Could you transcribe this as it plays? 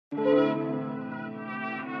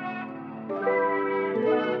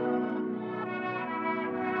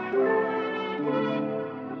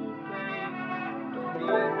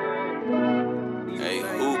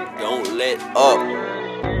up.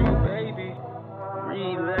 Baby,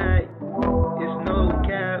 relax, it's no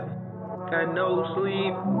cap, got no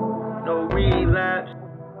sleep, no relapse,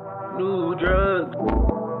 new drugs,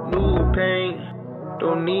 new pain,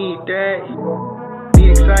 don't need that,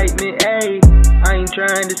 need excitement, ayy, I ain't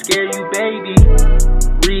trying to scare you, baby,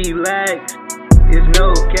 relax, it's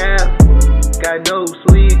no cap, got no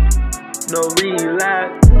sleep, no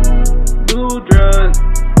relapse, new drugs,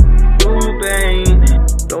 new pain,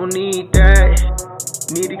 don't need that,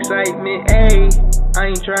 need excitement, ayy, I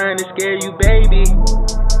ain't trying to scare you, baby,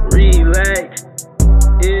 relax,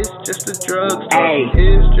 it's just a drugs talk,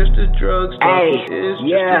 it's just a drugs talk, it's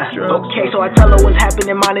just a drugs okay, so I tell her what's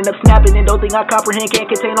happening, mine end up snapping, and don't think I comprehend, can't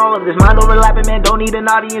contain all of this, mind overlapping, man, don't need an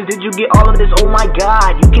audience, did you get all of this, oh my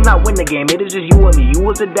god, you cannot win the game, it is just you and me, you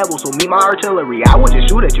was the devil, so meet my artillery, I will just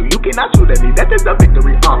shoot at you, you cannot shoot at me, that is the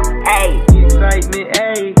victory, excitement,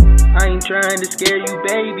 ayy, I ain't trying to scare you,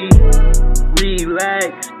 baby,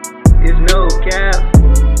 relax, it's no cap,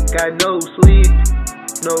 got no sleep,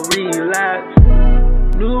 no relapse,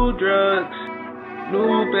 new drugs,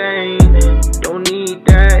 new pain, don't need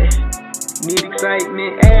that, need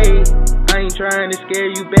excitement, ayy, I ain't trying to scare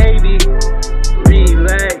you, baby,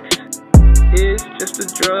 relax, it's just a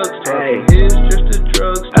drugs talk, it's just a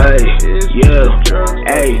drugs talk, it's just a drugs talk.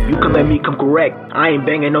 You can let me come correct, I ain't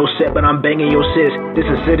banging no set, but I'm banging your sis, this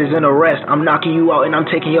is citizen arrest, I'm knocking you out and I'm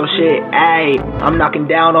taking your shit, I'm knocking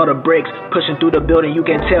down all the bricks, pushing through the building, you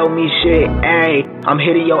can't tell me shit, I'm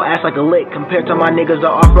hitting your ass like a lick, compared to my niggas,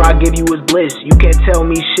 the offer I give you is bliss, you can't tell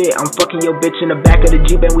me shit, I'm fucking your bitch in the back of the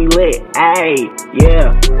Jeep and we lit, okay,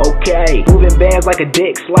 moving bands like a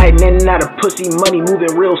dick, sliding in and out of pussy money,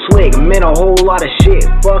 moving real slick, man, a whole lot of shit,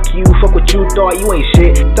 fuck you, fuck what you thought, you ain't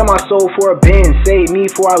shit, sell my soul for a bin, save me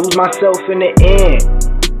before I lose myself in the end,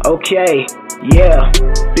 okay,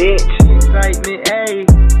 bitch. Excitement, ayy,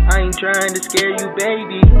 I ain't trying to scare you,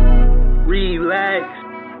 baby, relax,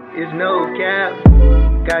 it's no cap,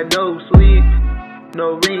 got no sleep,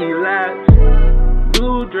 no relapse,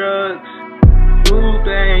 new drugs, new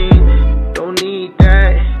pain, don't need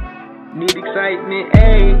that, need excitement,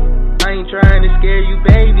 ayy, I ain't trying to scare you,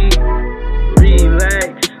 baby,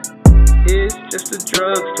 relax, it's just a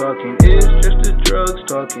drugs talking, it's just a drugs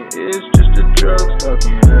talking, it's just a drugs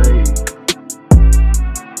talking, ayy.